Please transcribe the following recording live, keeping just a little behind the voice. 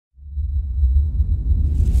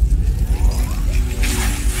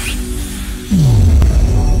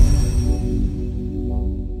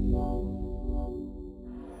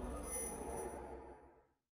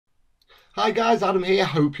Hi guys, Adam here.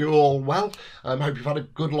 Hope you're all well. Hope you've had a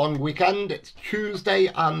good long weekend. It's Tuesday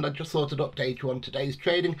and I just thought I'd update you on today's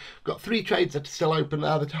trading. Got 3 trades that are still open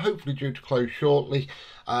now that are hopefully due to close shortly.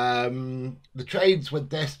 The trades with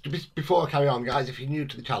this, before I carry on guys, if you're new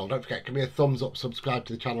to the channel, don't forget, give me a thumbs up, subscribe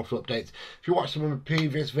to the channel for updates. If you watch some of my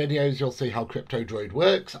previous videos, you'll see how Cryptodroid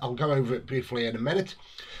works. I'll go over it briefly in a minute.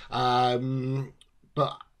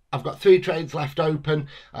 But I've got 3 trades left open.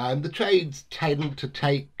 The trades tend to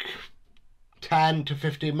take 10 to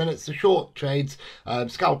 15 minutes. The short trades,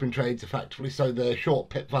 scalping trades effectively, so the short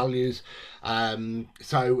pip values,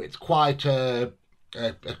 so it's quite a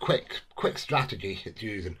quick strategy it's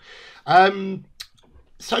using.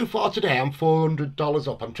 So far today I'm $400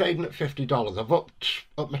 up. I'm trading at $50. I've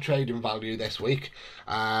upped my trading value this week,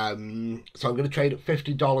 so I'm going to trade at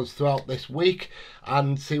 $50 throughout this week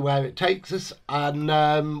and see where it takes us. And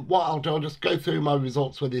what I'll do, I'll just go through my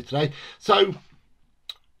results with you today. So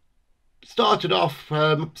started off,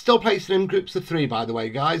 still placing in groups of 3 by the way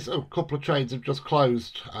guys. A couple of trades have just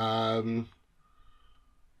closed.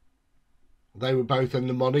 They were both in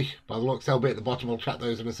the money. By the looks, they'll be at the bottom. I'll check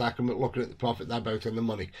those in a second, but looking at the profit, they're both in the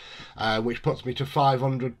money, which puts me to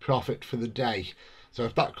 500 profit for the day. So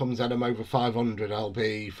if that comes in, I'm over 500, I'll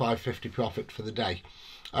be 550 profit for the day.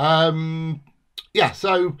 Yeah,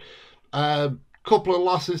 so couple of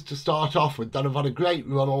losses to start off with. Then I've had a great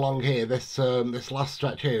run along here. This last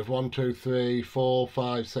stretch here of 1, 2, 3, 4,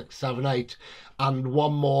 5, 6, 7, 8, and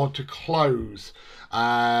one more to close.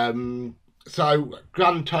 So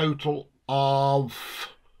grand total of,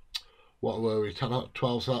 what were we, 10 out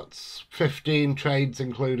 12, so that's 15 trades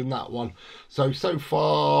including that one. So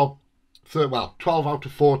far, well, 12 out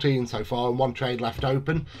of 14 so far, and 1 trade left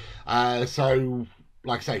open. So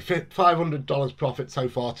like I say, $500 profit so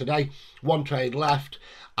far today, 1 trade left.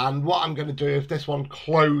 And what I'm going to do, if this one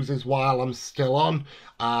closes while I'm still on,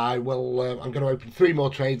 I'm going to open 3 more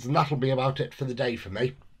trades, and that'll be about it for the day for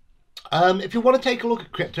me. If you want to take a look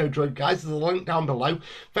at Cryptodroid guys, there's a link down below.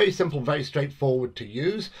 Very simple, very straightforward to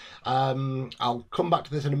use. I'll come back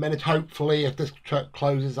to this in a minute. Hopefully if this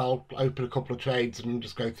closes, I'll open a couple of trades and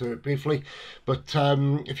just go through it briefly. But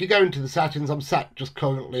if you go into the settings, I'm set just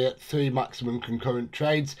currently at 3 maximum concurrent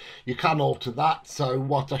trades. You can alter that, so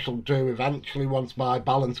what I shall do eventually once my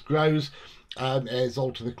balance grows is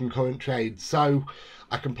alter the concurrent trades, so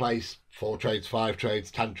I can place 4 trades, 5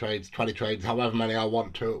 trades, 10 trades, 20 trades, however many I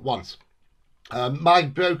want to at once. My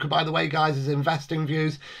broker, by the way, guys, is Investing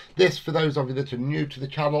Views. This, for those of you that are new to the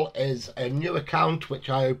channel, is a new account which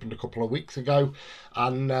I opened a couple of weeks ago,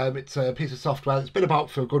 and it's a piece of software that's been about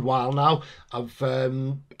for a good while now. I've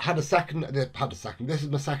had a second. This is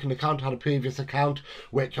my second account. I had a previous account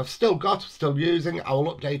which I've still got, still using. I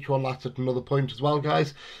will update you on that at another point as well,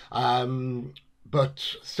 guys. But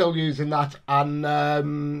still using that,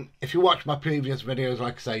 and if you watch my previous videos,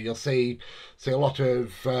 like I say, you'll see a lot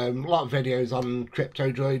of videos on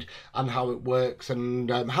Cryptodroid and how it works,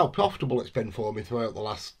 and how profitable it's been for me throughout the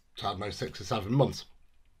last, I don't know, 6 or 7 months.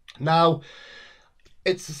 Now,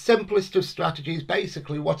 it's the simplest of strategies.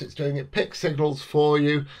 Basically what it's doing, it picks signals for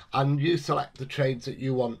you and you select the trades that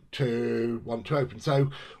you want to open. So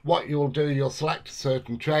what you'll do, you'll select a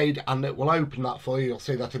certain trade and it will open that for you. You'll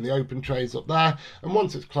see that in the open trades up there, and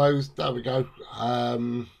once it's closed, there we go.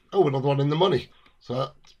 Oh, another one in the money. So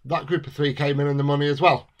that group of 3 came in the money as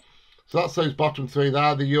well. So that's those bottom 3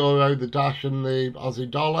 there, the euro, the dash and the Aussie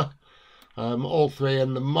dollar, all 3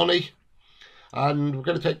 in the money. And we're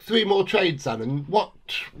going to take 3 more trades then, and what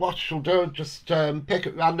she'll do, just pick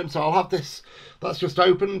at random. So I'll have this, that's just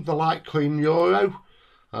opened, the Litecoin euro,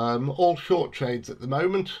 all short trades at the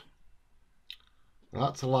moment.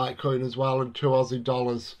 That's a Litecoin as well, and 2 Aussie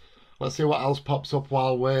dollars. Let's see what else pops up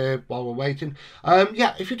while we're waiting.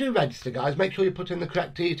 Yeah, if you do register, guys, make sure you put in the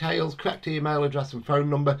correct details, correct email address and phone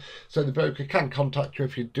number, so the broker can contact you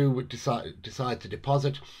if you do decide to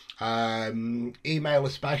deposit. Email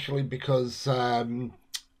especially, because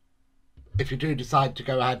if you do decide to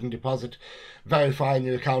go ahead and deposit, verifying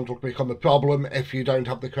your account will become a problem if you don't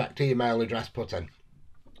have the correct email address put in.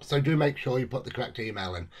 So do make sure you put the correct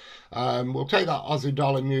email in. We'll take that Aussie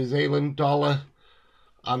dollar, New Zealand dollar,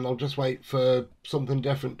 and I'll just wait for something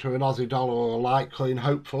different to an Aussie dollar or a Litecoin,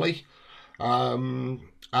 hopefully. And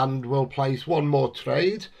we'll place 1 more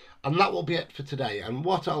trade, and that will be it for today. And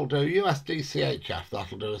what I'll do, USD CHF,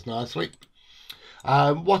 that'll do us nicely.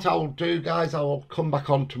 What I'll do, guys, I will come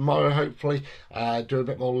back on tomorrow, hopefully, do a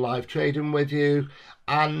bit more live trading with you,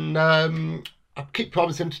 and I keep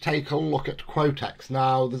promising to take a look at Quotex.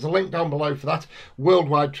 Now, there's a link down below for that,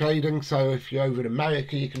 worldwide trading, so if you're over in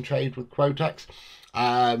America, you can trade with Quotex.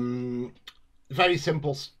 Very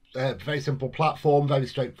simple very simple platform, very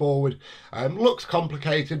straightforward. Looks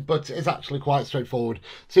complicated, but it's actually quite straightforward.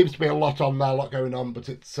 Seems to be a lot on there, a lot going on, but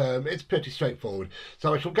it's pretty straightforward.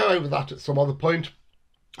 So I shall go over that at some other point.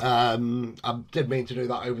 I did mean to do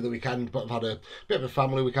that over the weekend, but I've had a bit of a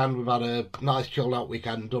family weekend. We've had a nice chilled out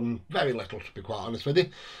weekend, done very little to be quite honest with you.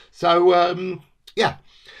 So yeah,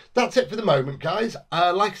 that's it for the moment, guys.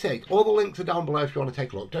 Like I say, all the links are down below if you want to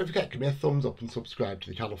take a look. Don't forget, give me a thumbs up and subscribe to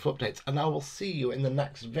the channel for updates, and I will see you in the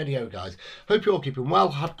next video, guys. Hope you're all keeping well,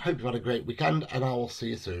 hope you've had a great weekend, and I will see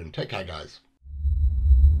you soon. Take care, guys.